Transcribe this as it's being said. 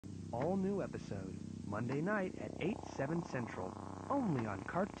all-new episode, Monday night at 8/7 Central, only on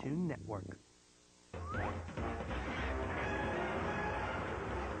Cartoon Network.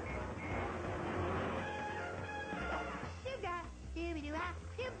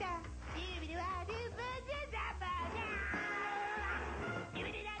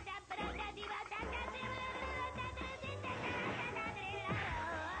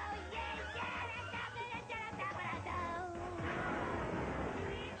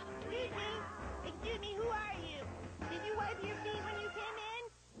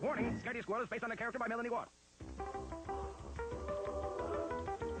 Warning, Scaredy Squirrel is based on a character by Melanie Watt.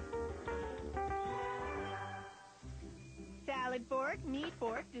 Salad fork, meat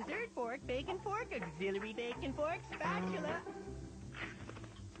fork, dessert fork, bacon fork, auxiliary bacon fork, spatula.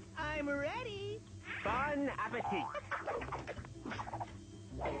 I'm ready. Bon appetit.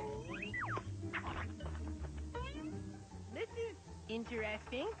 This is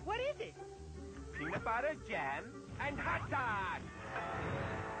interesting. What is it? Peanut butter, jam, and hot dog.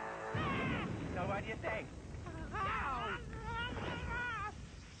 So what do you think? Ow!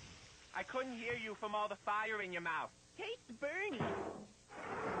 I couldn't hear you from all the fire in your mouth. Tastes burny.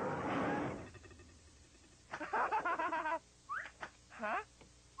 Huh?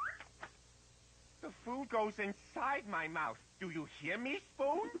 The food goes inside my mouth. Do you hear me,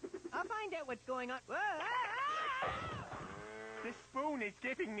 Spoon? I'll find out what's going on. Whoa! This spoon is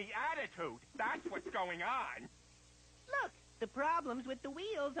giving me attitude. That's what's going on. Look, the problem's with the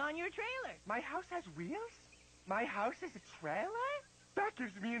wheels on your trailer. My house has wheels? My house is a trailer? That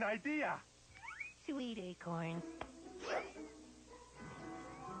gives me an idea. Sweet acorns.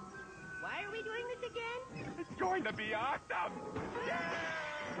 Why are we doing this again? It's going to be awesome. Yeah!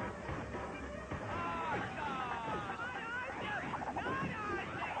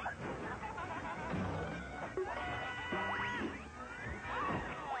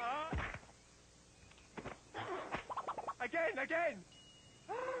 Again!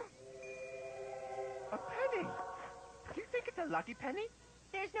 A penny! Do you think it's a lucky penny?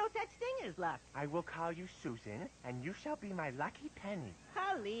 There's no such thing as luck. I will call you Susan, and you shall be my lucky penny.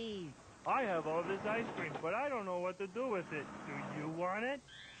 Please. I have all this ice cream, but I don't know what to do with it. Do you want it?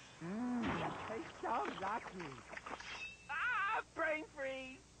 Tastes so lucky. Ah, brain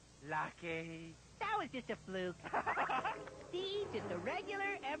freeze! Lucky. That was just a fluke. See, just a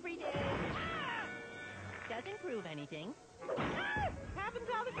regular, everyday... Ah! Doesn't prove anything. Ah! Happens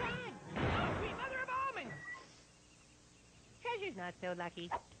all the time. Oh, sweet mother of almonds! Treasure's not so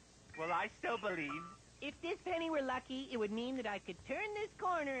lucky. Will I still believe? If this penny were lucky, it would mean that I could turn this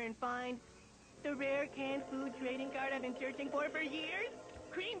corner and find the rare canned food trading card I've been searching for years.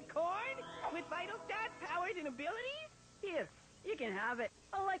 Creamed corn with vital stats, powers, and abilities. Here, you can have it.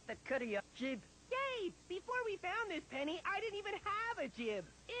 I like the cut of your jib. Dave, before we found this penny, I didn't even have a jib.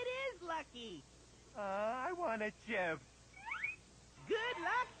 It is lucky. I want a jib. Good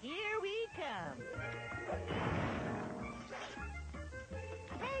luck, here we come.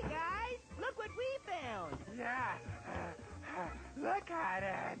 Hey, guys, look what we found. Yeah. Look at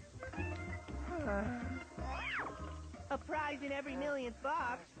it. A prize in every millionth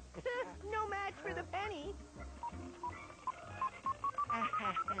box. No match for the penny.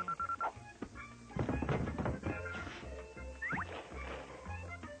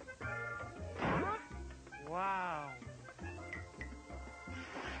 Wow.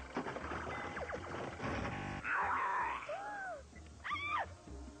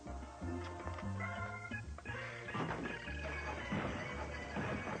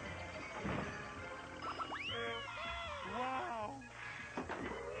 Wow.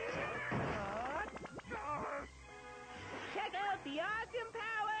 Check out the awesome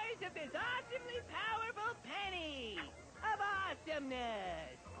powers of this awesomely powerful penny of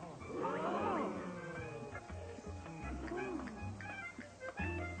awesomeness.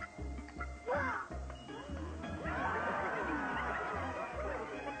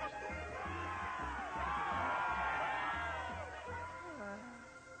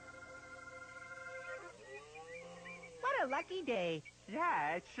 What a lucky day.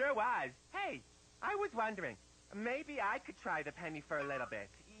 Yeah, it sure was. Hey, I was wondering, maybe I could try the penny for a little bit.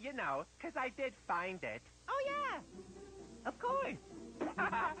 You know, 'cause I did find it. Oh, yeah. Of course.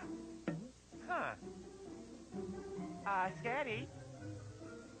 Huh. Scaredy?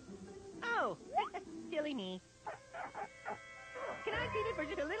 Oh, silly me. Can I keep it for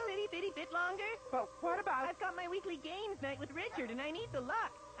just a little itty-bitty bit longer? Well, what about... I've got my weekly games night with Richard, and I need the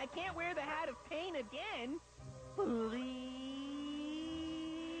luck. I can't wear the hat of pain again. Please.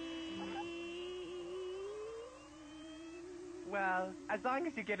 Well, as long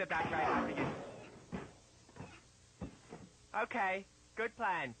as you give it back right after you... Okay, good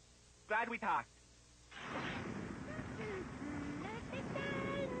plan. Glad we talked.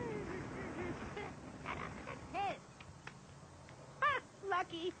 Hey. Ha!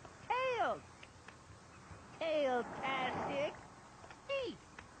 Lucky. Tails. Tail-tastic. Neat.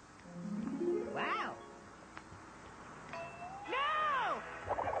 Wow. No!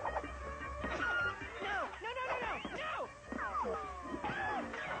 No! No, no, no, no! No!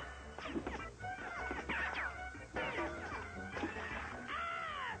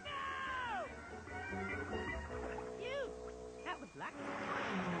 Ah, no! You! That was lucky.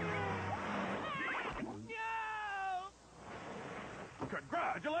 Ah, no!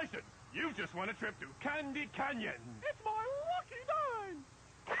 Congratulations! You just won a trip to Candy Canyon. It's my lucky dime!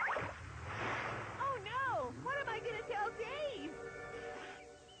 Oh, no! What am I going to tell Dave?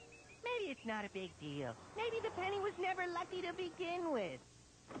 Maybe it's not a big deal. Maybe the penny was never lucky to begin with.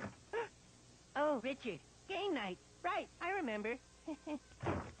 Oh, Richard. Game night. Right, I remember.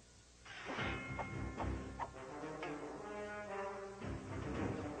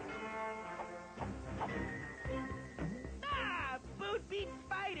 Ah! Boot beat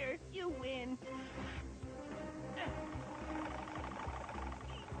Spider. You win.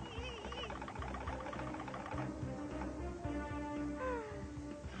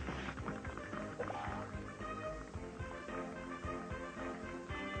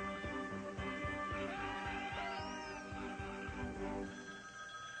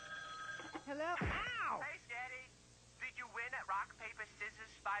 Hello? Ow! Hey, Scaredy. Did you win at rock, paper,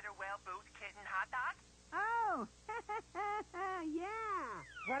 scissors, spider, whale, boot, kitten, hot dog? Oh, yeah.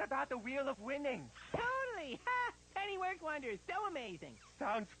 What about the wheel of winning? Totally! Ha! Penny worked wonders. So amazing.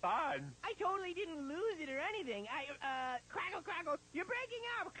 Sounds fun. I totally didn't lose it or anything. Crackle, crackle, you're breaking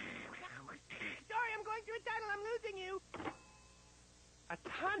up. Sorry, I'm going through a tunnel. I'm losing you. A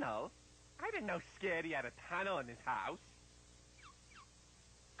tunnel? I didn't know Scaredy had a tunnel in his house.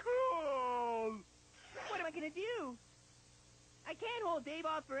 Cool! What am I going to do? I can't hold Dave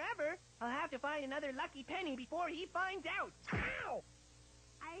off forever. I'll have to find another lucky penny before he finds out. Ow!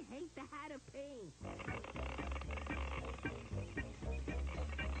 I hate the hat of pain.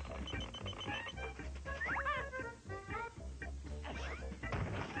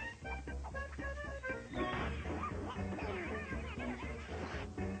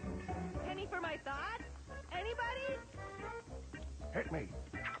 Penny for my thoughts? Anybody? Hit me.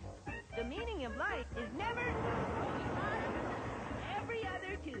 The meaning of life is never... every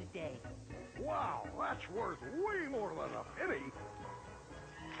other Tuesday. Wow, that's worth way more than a penny.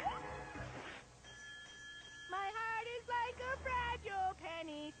 My heart is like a fragile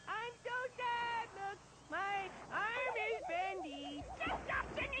penny. I'm so sad, look. My arm is bendy. Just stop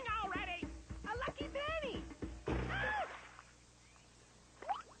singing already! A lucky penny! Ah!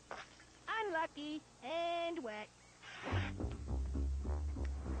 Unlucky and wet.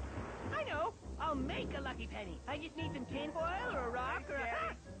 I know. I'll make a lucky penny. I just need some tinfoil or a rock or a...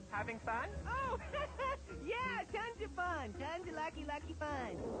 Scaredy, having fun? Oh, yeah, tons of fun. Tons of lucky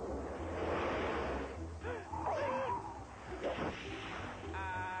fun.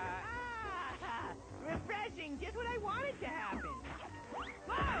 Refreshing. Just what I wanted to happen.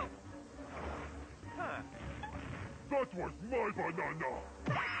 Whoa! Huh. That was my banana.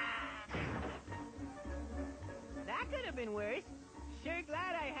 That could have been worse. Sure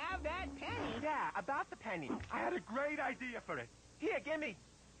glad I have that penny. Yeah, about the penny. I had a great idea for it. Here, gimme.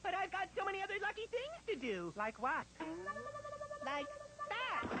 But I've got so many other lucky things to do. Like what? Like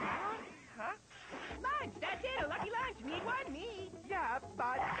that. Huh? Lunch. That's it. A lucky lunch. Need one? Me. Yeah,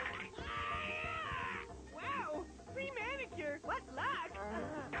 but... Wow. Free manicure. What luck.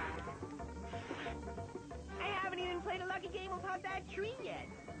 I haven't even played a lucky game of Hug That Tree yet.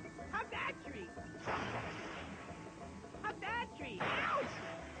 Hug that tree. Hug that tree. Ouch!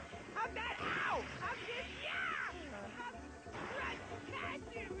 Hug that. Ow! Hug this. Yeah! Hug that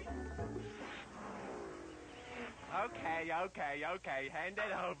tree. Okay. Hand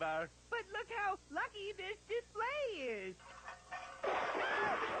it over. But look how lucky this display is.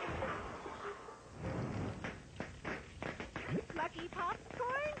 Lucky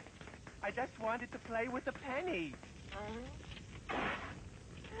popcorn? I just wanted to play with the penny.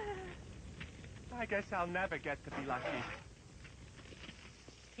 I guess I'll never get to be lucky.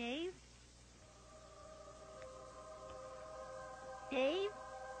 Dave? Dave?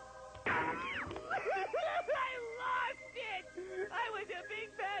 I lost it! I was a big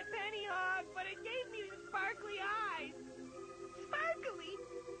fat penny hog, but it gave me the sparkly eyes. Sparkly?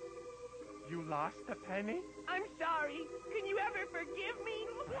 You lost a penny? I'm sorry. Can you ever forgive me?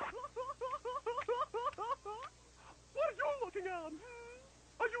 What are you looking at?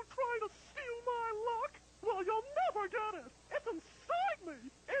 Are you trying to steal my luck? Well, you'll never get it. It's inside me.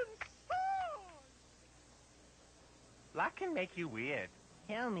 Inside That can make you weird.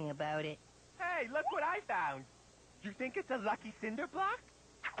 Tell me about it. Hey, look what I found. You think it's a lucky cinder block?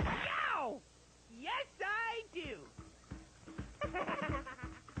 Yow! Yes, I do.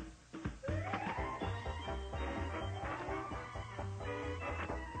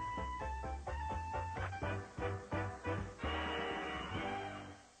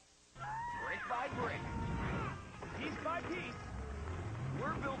 Brick by brick, piece by piece,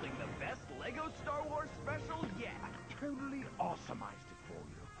 we're building the best Lego Star Wars special yet. Totally awesomized it for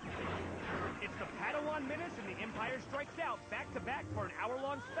you. It's the Padawan Minutes and The Empire Strikes Out back-to-back for an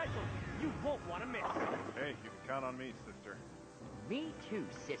hour-long special you won't want to miss. Hey, you can count on me, sister. Me too,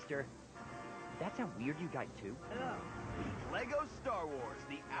 sister. That sound weird, you guys too? Lego Star Wars,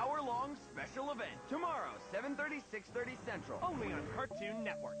 the hour-long special event. Tomorrow, 7:30, 6:30 Central. Only on Cartoon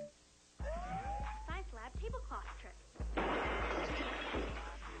Network. Science lab tablecloth trick.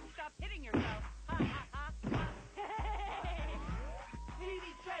 Stop hitting yourself. Ha, ha, ha, ha. Hey! TV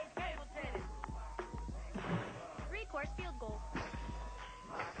table tennis. 3-course field goal.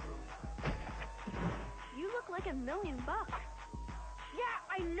 You look like $1 million. Yeah,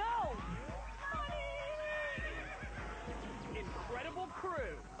 I know. Incredible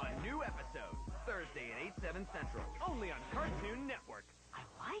Crew. A new episode, Thursday at 8, 7 Central. Only on Cartoon Network. I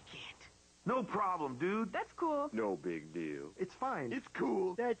like it. No problem, dude. That's cool. No big deal. It's fine. It's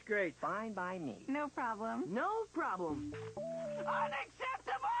cool. That's great. Fine by me. No problem. No problem.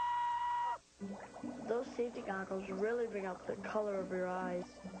 Unacceptable! Those safety goggles really bring out the color of your eyes.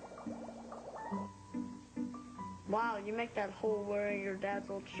 Wow, you make that whole wearing your dad's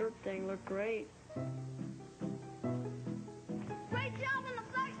old shirt thing look great. Great job in the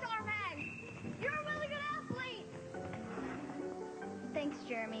five-star mag! You're a really good athlete! Thanks,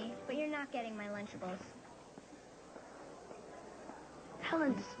 Jeremy, but you're not getting my Lunchables.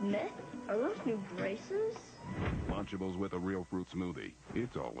 Helen Smith? Are those new braces? Lunchables with a real fruit smoothie.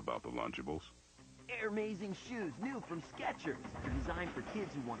 It's all about the Lunchables. Air-mazing shoes, new from Skechers. They're designed for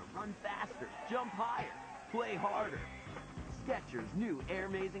kids who want to run faster, jump higher, play harder. Skechers' new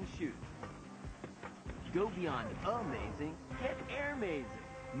Air-mazing shoes. Go beyond amazing, get air-mazing.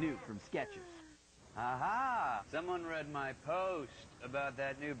 New from Skechers. Aha! Someone read my post about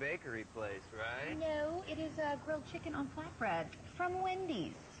that new bakery place, right? No, it is a grilled chicken on flatbread from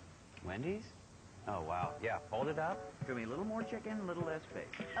Wendy's. Wendy's? Oh, wow. Yeah, hold it up. Show me a little more chicken, a little less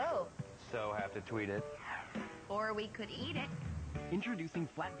face. Oh. So have to tweet it. Or we could eat it. Introducing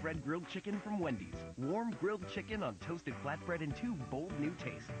flatbread grilled chicken from Wendy's. Warm grilled chicken on toasted flatbread in 2 bold new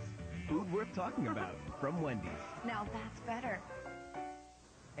tastes. Food worth talking about from Wendy's. Now that's better.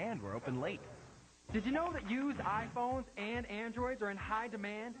 And we're open late. Did you know that used iPhones and Androids are in high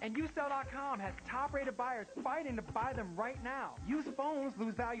demand? And used.com has top-rated buyers fighting to buy them right now. Used phones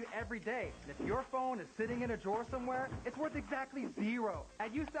lose value every day. And if your phone is sitting in a drawer somewhere, it's worth exactly 0.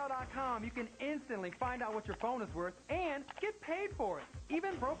 At used.com, you can instantly find out what your phone is worth and get paid for it,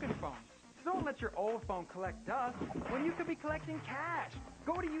 even broken phones. So don't let your old phone collect dust when you could be collecting cash.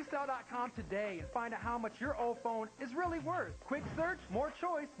 Go to used.com today and find out how much your old phone is really worth. Quick search, more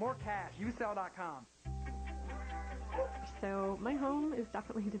choice, more cash. used.com. So my home is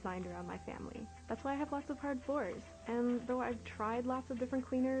definitely designed around my family. That's why I have lots of hard floors. And though I've tried lots of different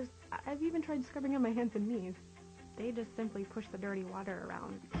cleaners, I've even tried scrubbing on my hands and knees. They just simply push the dirty water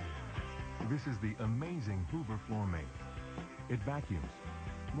around. This is the amazing Hoover Floor Mate. It vacuums,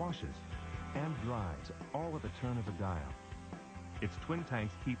 washes, and dries all at the turn of a dial. Its twin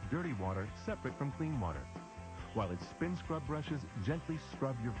tanks keep dirty water separate from clean water, while its spin scrub brushes gently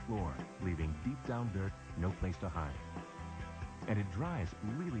scrub your floor, leaving deep down dirt no place to hide. And it dries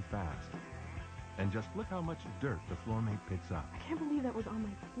really fast. And just look how much dirt the Floormate picks up. I can't believe that was on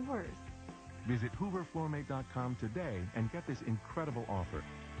my floors. Visit hooverfloormate.com today and get this incredible offer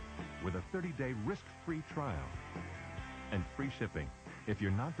with a 30-day risk-free trial and free shipping. If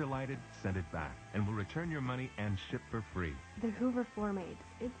you're not delighted, send it back, and we'll return your money and ship for free. The Hoover Floor Mate.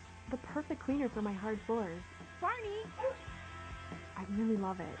 It's the perfect cleaner for my hard floors. Barney! I really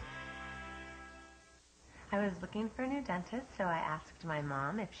love it. I was looking for a new dentist, so I asked my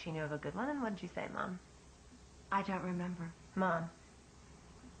mom if she knew of a good one, and what did you say, Mom? I don't remember. Mom.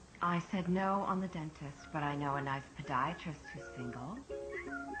 I said no on the dentist, but I know a nice podiatrist who's single.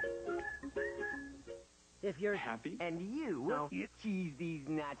 If you're happy and you cheese these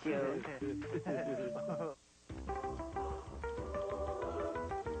nachos.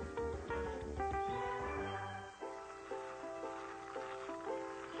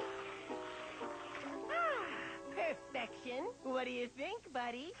 Perfection. What do you think,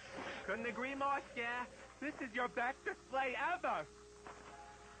 buddy? Couldn't agree more, Scare. This is your best display ever.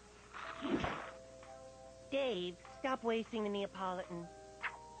 Dave, Stop wasting the Neapolitan.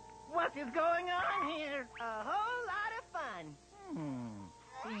 What is going on here? A whole lot of fun.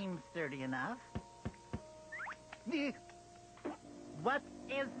 Seems sturdy enough. What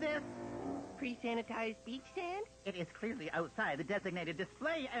is this? Pre-sanitized beach sand? It is clearly outside the designated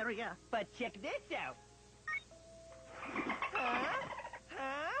display area. But check this out.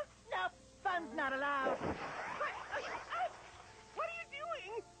 Huh? Nope, fun's not allowed. What are you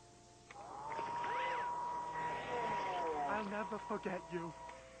doing? I'll never forget you.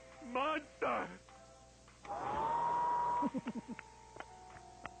 Monster!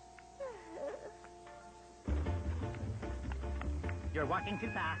 You're walking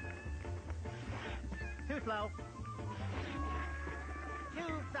too fast. Too slow.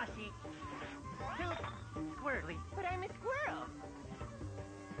 Too flashy. Too squirrely. But I'm a squirrel.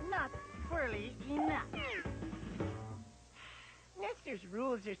 Not squirrely enough. Nestor's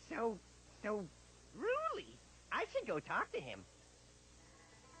rules are so ruly. I should go talk to him.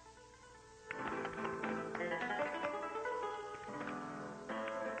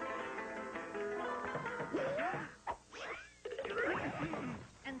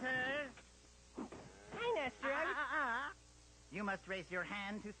 Enter. Hi, Nestor. You must raise your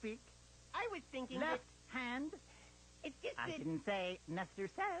hand to speak. I was thinking Left hand. It's just I that... didn't say Nestor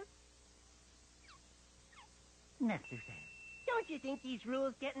says. Nestor says. Don't you think these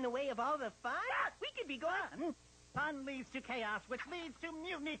rules get in the way of all the fun? We could be going... Fun leads to chaos, which leads to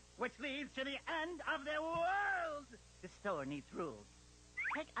mutiny, which leads to the end of the world. The store needs rules.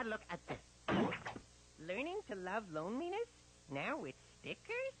 Take a look at this. Learning to love loneliness? Now with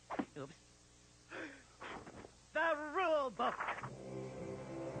stickers? Oops. The rule book.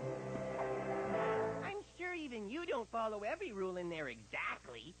 I'm sure even you don't follow every rule in there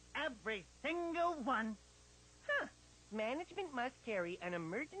exactly. Every single one. Huh. Management must carry an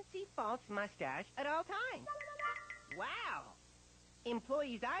emergency false mustache at all times. Wow.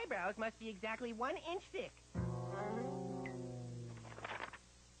 Employees' eyebrows must be exactly 1 inch thick.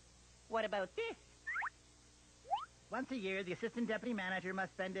 What about this? Once a year, the assistant deputy manager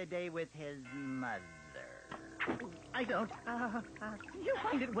must spend a day with his mother. I don't. You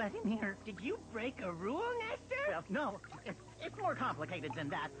find it wet in here. Did you break a rule, Nestor? Well, no. It's more complicated than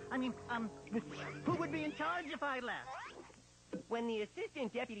that. I mean, who would be in charge if I left? When the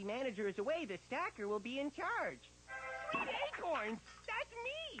assistant deputy manager is away, the stacker will be in charge. Sweet acorns! That's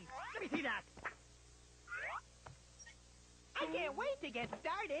me! Let me see that. I can't wait to get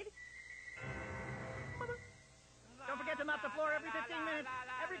started. Don't forget to mop the floor every 15 minutes.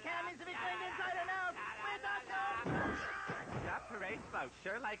 Every can needs to be cleaned inside and out. With us, That parade spout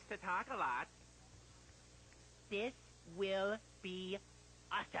sure likes to talk a lot. This will be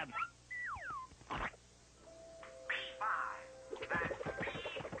awesome.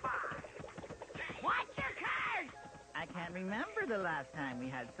 Watch your cars! I can't remember the last time we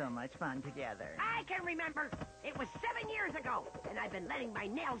had so much fun together. I can remember. It was 7 years ago, and I've been letting my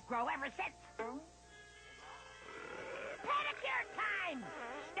nails grow ever since. Pedicure time!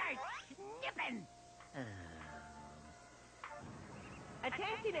 Start snipping!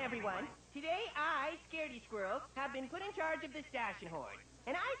 Attention, everyone. Today, I, Scaredy Squirrel, have been put in charge of the Stash N Hoard.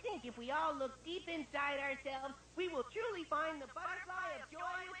 And I think if we all look deep inside ourselves, we will truly find the butterfly of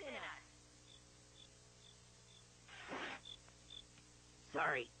joy within us.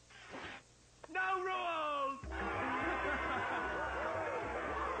 Sorry. No rules!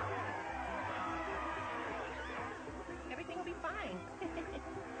 Everything will be fine.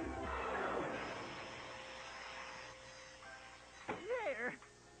 There.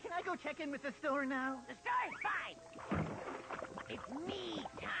 Can I go check in with the store now? The store's fine. It's me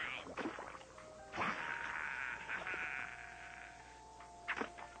time.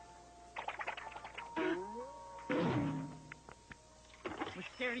 With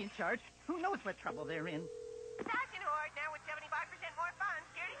Scaredy in charge, who knows what trouble they're in? Stash N Hoard, now with 75% more fun.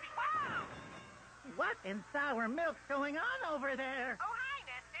 Scaredy... Wow! What in sour milk's going on over there? Oh, hi,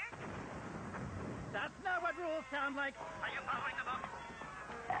 Nestor. That's not what rules sound like. Are you following the book?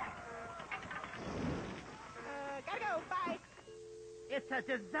 Gotta go. Bye. It's a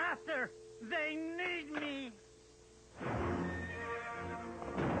disaster. They need me.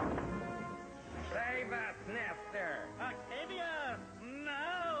 Save us, Nestor. Octavia,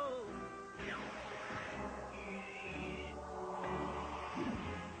 no.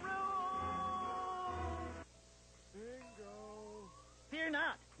 Bingo. Fear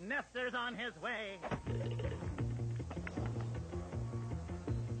not. Nestor's on his way.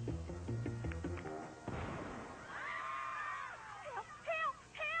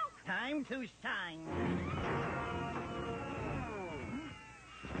 Time to shine.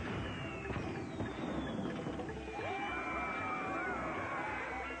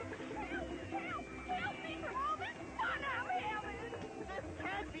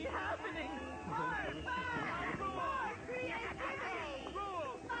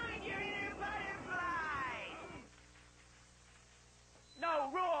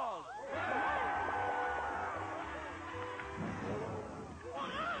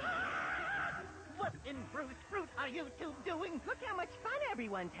 you two doing? Look how much fun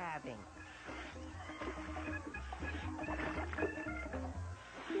everyone's having.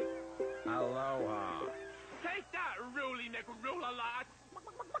 Aloha. Take that, Ruly Nick-Rula-Lot!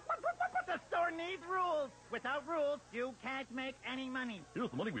 The store needs rules. Without rules, you can't make any money. Here's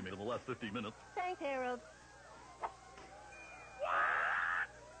the money we made in the last 15 minutes. Thanks, Harold.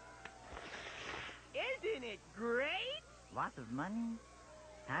 Isn't it great? Lots of money.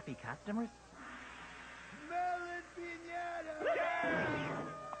 Happy customers. Melon pinata!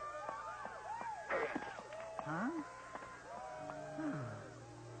 Huh?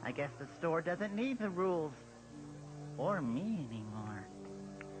 I guess the store doesn't need the rules. Or me anymore.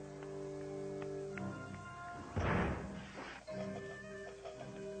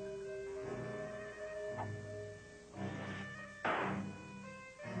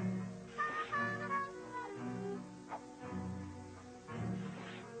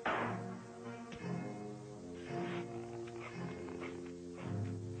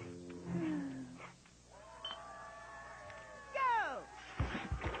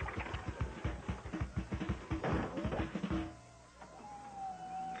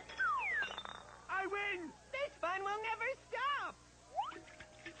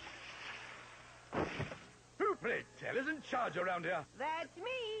 Pray tell is in charge around here? That's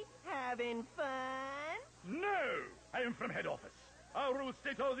me, having fun. No! I am from head office. Our rules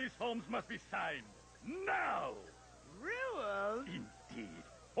state all these forms must be signed. Now! Rules? Indeed.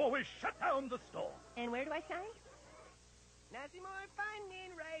 Or we shut down the store. And where do I sign? Nothing more fun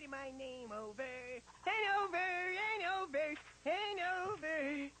than writing my name over and over and over and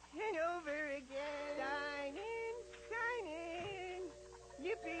over and over again. Sign in.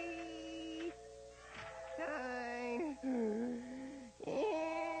 Yippee. Sign in.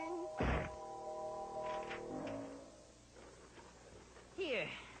 Here,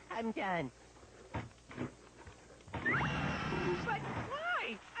 I'm done. But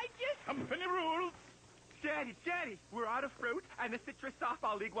why? I just... Company rules! Scaredy, we're out of fruit, and the Citrus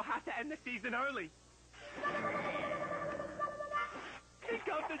Softball League will have to end the season early. Pick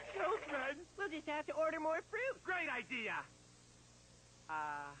up the children! We'll just have to order more fruit. Great idea!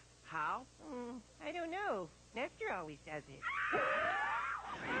 How? I don't know. Nestor always does it.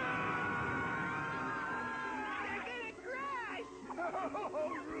 They're gonna crash! Oh,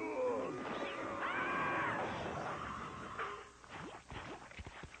 rules!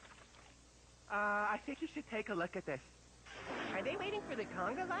 I think you should take a look at this. Are they waiting for the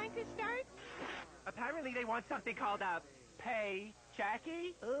conga line to start? Apparently they want something called a pay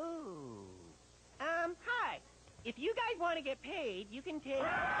checky. Ooh. Hi. If you guys want to get paid, you can take...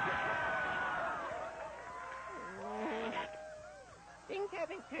 Things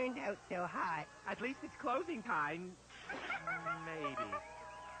haven't turned out so hot. At least it's closing time. Maybe.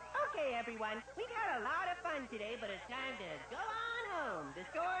 Okay, everyone. We've had a lot of fun today, but it's time to go on home. The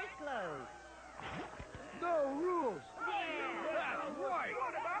store's closed. No rules! Yeah! That's right!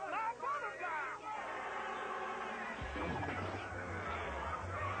 What about my butterfly?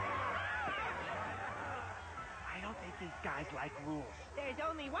 I don't think these guys like rules. There's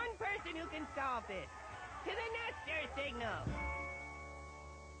only one person who can solve this. To the Nestor signal.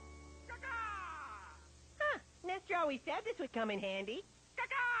 Huh. Nestor always said this would come in handy.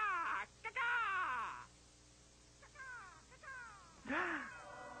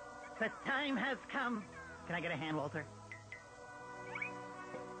 The time has come. Can I get a hand, Walter? Okay,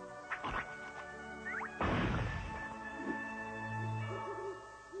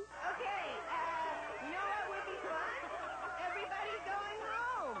 you know what would be fun? Everybody going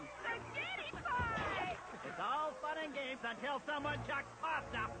home. Spaghetti pie! It's all fun and games until someone chucks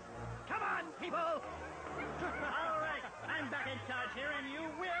pasta. Come on, people! All right, I'm back in charge here, and you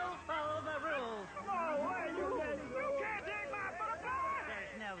will follow the rules. No way, you can't take my butterfly!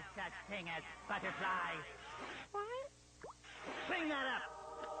 There's no such thing as butterflies. What? Clean that up.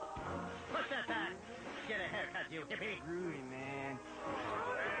 Put that back. Get a haircut, you hippie. Rudy, man.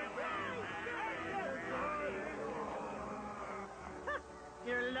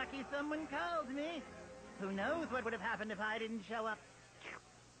 You're lucky someone called me. Who knows what would have happened if I didn't show up?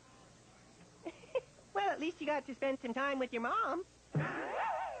 Well, at least you got to spend some time with your mom.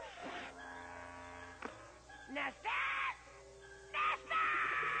 Nestor!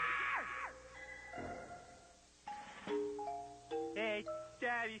 It's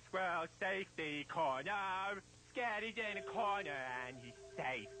Scaredy Squirrel Safety Corner. Scaredy's in a corner and he's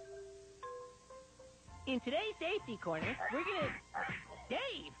safe. In today's safety corner, we're gonna...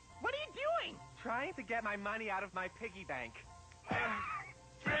 Dave, what are you doing? Trying to get my money out of my piggy bank.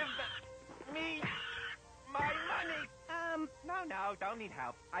 Give me my money! No, don't need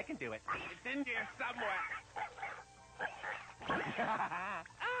help. I can do it. It's in here somewhere.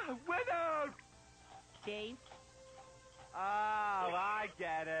 Winner! Dave? Oh, I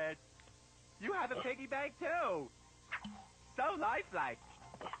get it. You have a piggy bank, too. So lifelike.